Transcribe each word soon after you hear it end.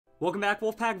Welcome back,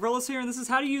 Wolfpack Verlis here, and this is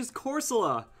how to use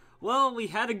Corsola. Well, we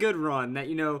had a good run that,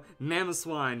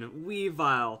 Mamoswine,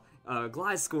 Weavile,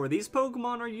 Gliscor, these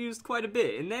Pokemon are used quite a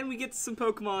bit, and then we get to some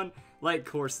Pokemon like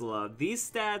Corsola. These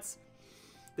stats,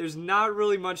 there's not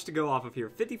really much to go off of here.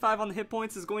 55 on the hit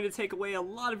points is going to take away a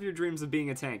lot of your dreams of being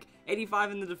a tank.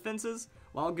 85 in the defenses,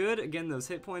 while good, again, those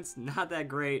hit points, not that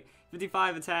great.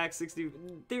 55 attack, 60,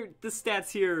 the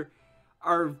stats here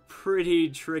are pretty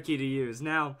tricky to use.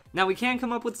 Now we can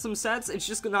come up with some sets, it's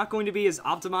just not going to be as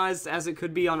optimized as it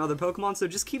could be on other Pokemon, so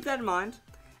just keep that in mind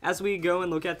as we go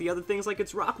and look at the other things like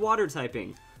its rock-water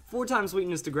typing. 4 times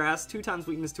weakness to grass, 2 times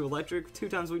weakness to electric, 2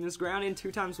 times weakness to ground, and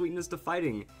 2 times weakness to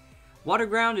fighting. Water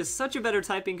ground is such a better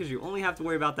typing because you only have to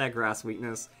worry about that grass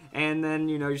weakness, and then,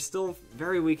 you're still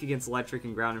very weak against electric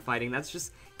and ground and fighting. That's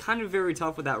just kind of very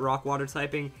tough with that rock water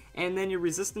typing. And then your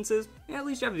resistances, at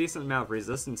least you have a decent amount of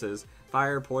resistances.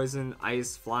 Fire, poison,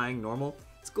 ice, flying, normal.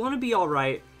 It's going to be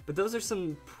alright, but those are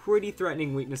some pretty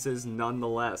threatening weaknesses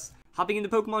nonetheless. Hopping into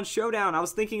Pokemon Showdown, I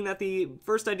was thinking that the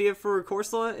first idea for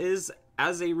Corsola is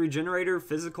as a regenerator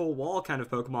physical wall kind of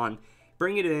Pokemon.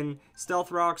 Bring it in,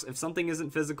 stealth rocks. If something isn't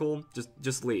physical,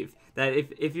 just leave. That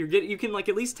if you can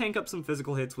at least tank up some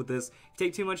physical hits with this. If you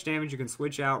take too much damage, you can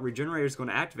switch out. Regenerator is going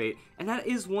to activate, and that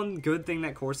is one good thing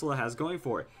that Corsola has going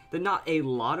for it. That not a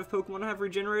lot of Pokemon have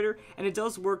Regenerator, and it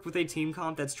does work with a team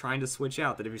comp that's trying to switch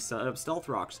out. That if you set up stealth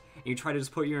rocks and you try to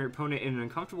just put your opponent in an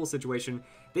uncomfortable situation,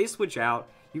 they switch out.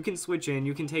 You can switch in,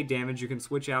 you can take damage, you can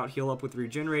switch out, heal up with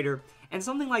Regenerator, and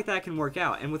something like that can work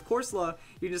out. And with Corsola,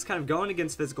 you're just kind of going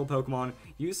against physical Pokemon,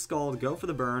 use Scald, go for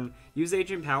the burn, use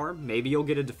Agent Power, maybe you'll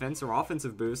get a defense or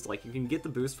offensive boost, like you can get the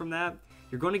boost from that,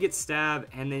 you're going to get Stab,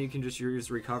 and then you can just use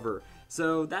Recover.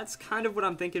 So that's kind of what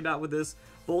I'm thinking about with this.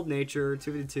 Bold Nature,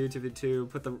 2v2, 2v2,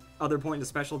 put the other point into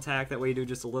Special Attack, that way you do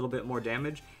just a little bit more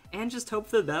damage, and just hope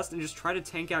for the best and just try to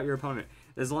tank out your opponent.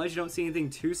 As long as you don't see anything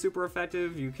too super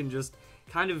effective, you can just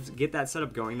kind of get that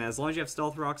setup going. As long as you have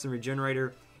Stealth Rocks and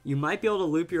Regenerator, you might be able to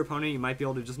loop your opponent, you might be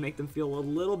able to just make them feel a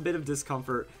little bit of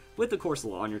discomfort with the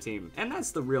Corsola on your team, and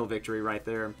that's the real victory right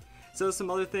there. So some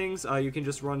other things, you can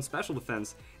just run Special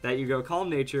Defense, that you go Calm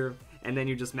Nature, and then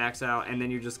you just max out, and then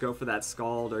you just go for that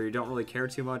Scald, or you don't really care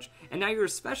too much, and now you're a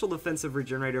Special Defensive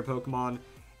Regenerator Pokemon,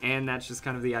 and that's just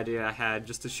kind of the idea I had,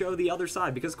 just to show the other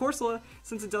side, because Corsola,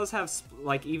 since it does have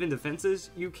even defenses,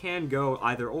 you can go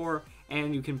either or,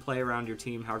 and you can play around your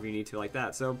team however you need to like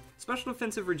that. So Special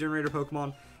Defensive Regenerator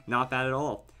Pokemon, not bad at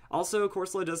all. Also,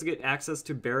 Corsola does get access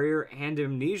to Barrier and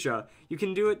Amnesia. You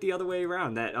can do it the other way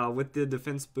around, that with the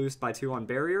defense boost by 2 on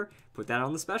Barrier, put that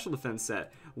on the Special Defense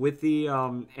set. With the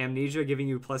Amnesia giving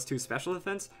you +2 Special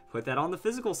Defense, put that on the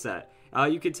physical set.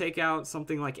 You could take out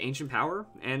something like Ancient Power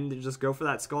and just go for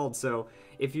that Scald. So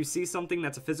if you see something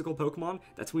that's a physical Pokemon,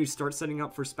 that's when you start setting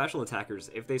up for special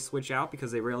attackers. If they switch out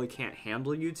because they really can't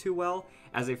handle you too well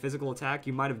as a physical attack,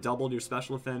 you might have doubled your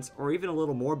Special Defense or even a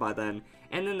little more by then.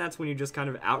 And then that's when you just kind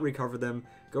of out-recover them,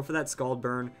 go for that Scald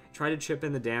Burn, try to chip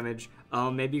in the damage.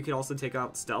 Maybe you could also take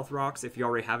out Stealth Rocks if you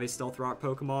already have a Stealth Rock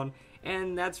Pokemon.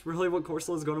 And that's really what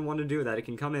Corsola is going to want to do, that it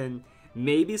can come in,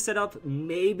 maybe set up,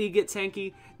 maybe get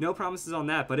tanky, no promises on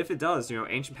that, but if it does,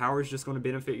 Ancient Power is just going to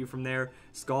benefit you from there,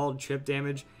 Scald, chip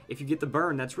damage. If you get the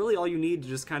burn, that's really all you need to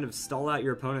just kind of stall out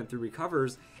your opponent through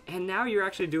recovers, and now you're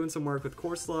actually doing some work with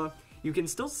Corsola. You can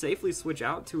still safely switch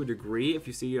out to a degree if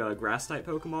you see a Grass-type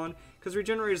Pokemon, because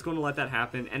Regenerator is going to let that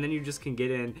happen, and then you just can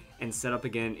get in and set up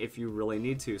again if you really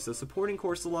need to. So supporting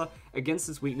Corsola against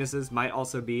its weaknesses might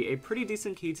also be a pretty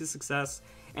decent key to success,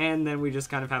 and then we just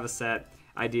kind of have a set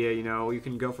idea, you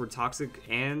can go for Toxic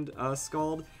and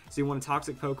Scald. So you want a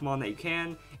Toxic Pokemon that you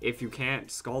can. If you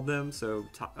can't, Scald them. So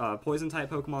Poison-type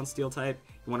Pokemon, Steel-type,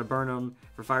 you want to burn them.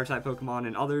 For Fire-type Pokemon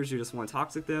and others, you just want to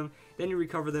Toxic them. Then you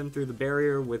recover them through the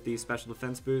Barrier with the Special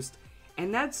Defense boost.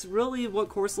 And that's really what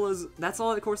that's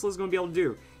all that Corsola is going to be able to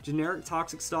do. Generic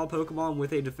Toxic style Pokemon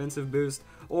with a defensive boost,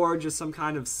 or just some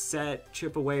kind of set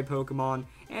chip away Pokemon,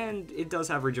 and it does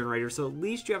have Regenerator, so at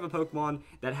least you have a Pokemon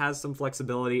that has some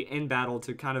flexibility in battle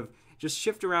to kind of just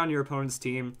shift around your opponent's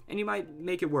team, and you might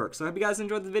make it work. So I hope you guys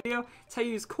enjoyed the video. It's how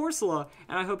you use Corsola,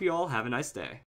 and I hope you all have a nice day.